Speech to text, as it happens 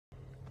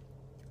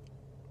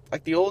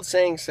Like the old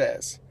saying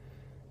says,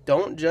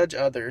 don't judge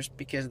others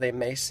because they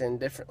may sin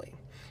differently.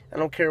 I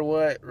don't care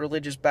what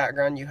religious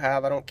background you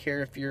have. I don't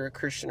care if you're a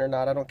Christian or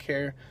not. I don't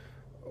care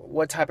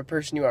what type of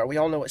person you are. We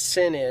all know what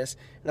sin is.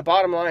 And the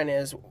bottom line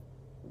is,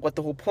 what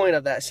the whole point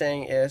of that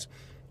saying is,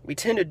 we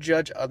tend to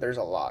judge others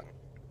a lot.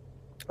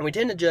 And we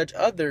tend to judge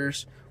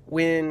others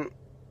when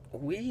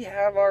we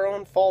have our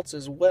own faults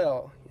as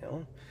well.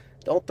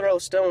 Don't throw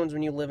stones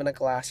when you live in a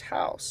glass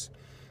house.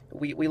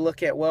 We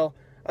look at, well,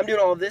 I'm doing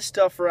all this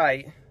stuff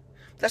right.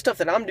 That stuff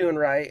that I'm doing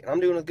right, I'm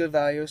doing with good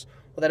values,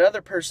 well, that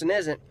other person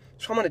isn't,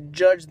 so I'm going to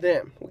judge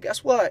them. Well,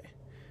 guess what?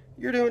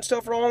 You're doing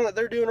stuff wrong that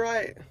they're doing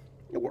right.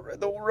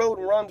 The road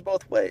runs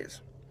both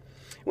ways.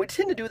 We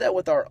tend to do that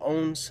with our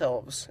own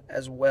selves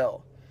as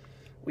well.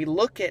 We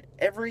look at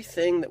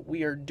everything that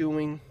we are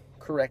doing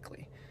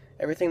correctly,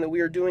 everything that we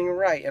are doing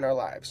right in our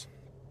lives.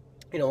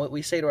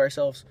 We say to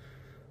ourselves,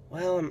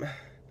 well, I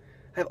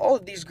have all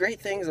of these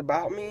great things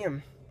about me.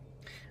 I'm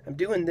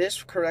doing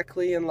this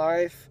correctly in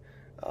life.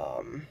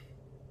 I'm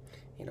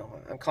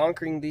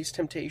conquering these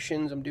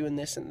temptations. I'm doing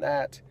this and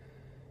that.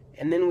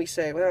 And then we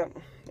say, well,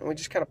 and we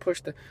just kind of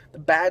push the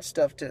bad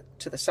stuff to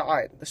the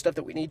side, the stuff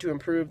that we need to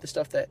improve, the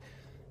stuff that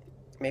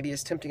maybe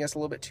is tempting us a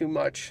little bit too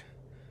much.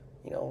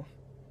 We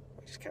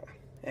just kind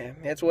of,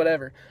 it's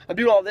whatever. I'm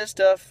doing all this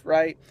stuff,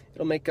 right?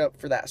 It'll make up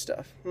for that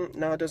stuff.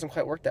 No, it doesn't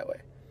quite work that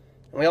way.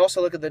 And we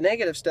also look at the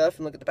negative stuff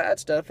and look at the bad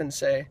stuff and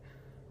say,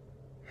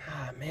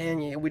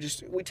 man,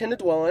 we tend to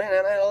dwell on it,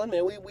 and I'll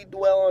admit, we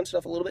dwell on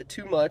stuff a little bit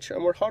too much,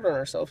 and we're hard on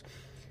ourselves.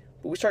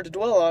 But we start to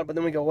dwell on it, but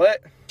then we go,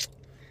 what?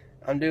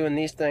 I'm doing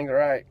these things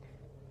right.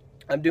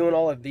 I'm doing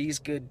all of these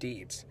good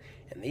deeds.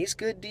 And these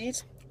good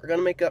deeds are going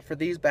to make up for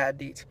these bad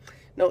deeds.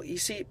 No, you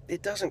see,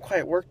 it doesn't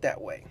quite work that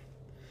way.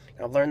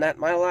 I've learned that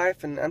in my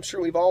life, and I'm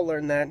sure we've all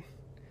learned that.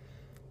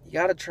 You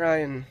got to try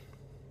and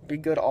be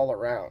good all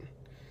around.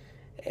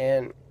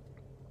 And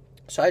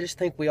so I just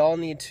think we all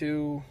need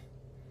to,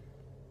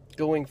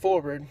 going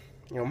forward,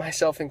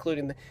 myself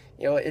including,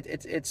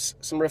 it's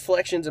some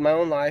reflections in my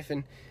own life,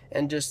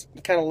 and just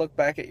kind of look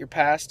back at your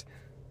past.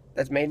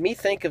 That's made me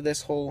think of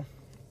this whole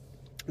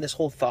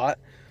thought.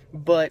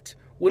 But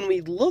when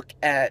we look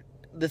at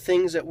the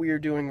things that we are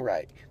doing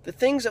right, the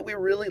things that we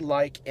really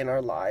like in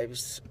our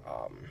lives,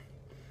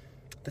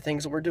 the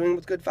things that we're doing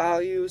with good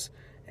values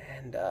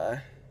and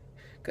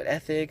good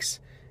ethics,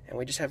 and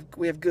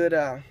we have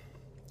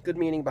good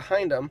meaning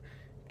behind them,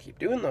 keep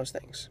doing those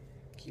things,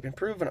 keep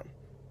improving them,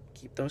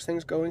 keep those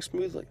things going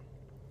smoothly.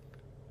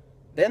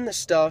 Then the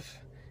stuff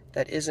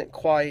that isn't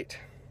quite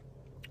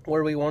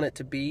where we want it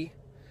to be,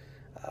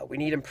 we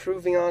need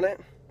improving on it,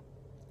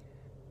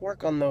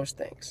 work on those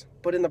things.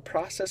 But in the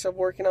process of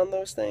working on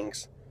those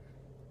things,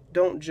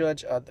 don't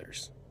judge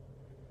others.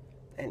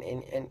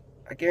 And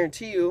I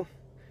guarantee you,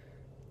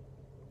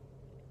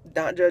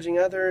 not judging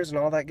others and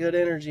all that good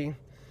energy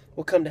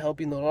will come to help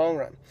you in the long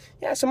run.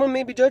 Yeah, someone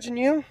may be judging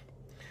you,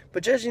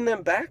 but judging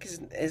them back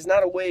is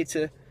not a way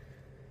to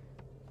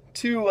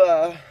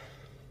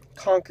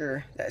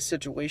conquer that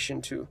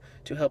situation, to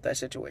help that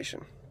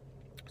situation.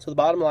 So the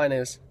bottom line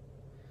is,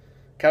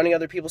 counting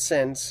other people's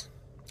sins,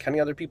 counting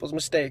other people's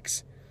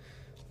mistakes,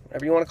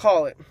 whatever you want to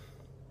call it,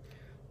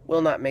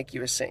 will not make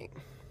you a saint.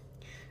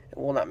 It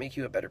will not make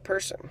you a better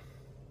person.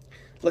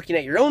 Looking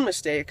at your own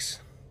mistakes,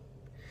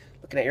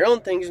 looking at your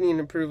own things you need to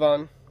improve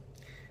on,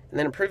 and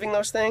then improving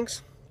those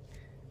things,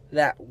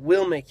 that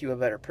will make you a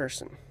better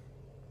person.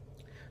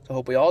 So I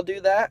hope we all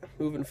do that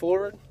moving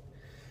forward.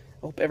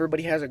 I hope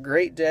everybody has a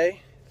great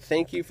day.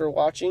 Thank you for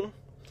watching,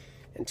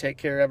 and take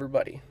care,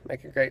 everybody.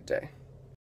 Make a great day.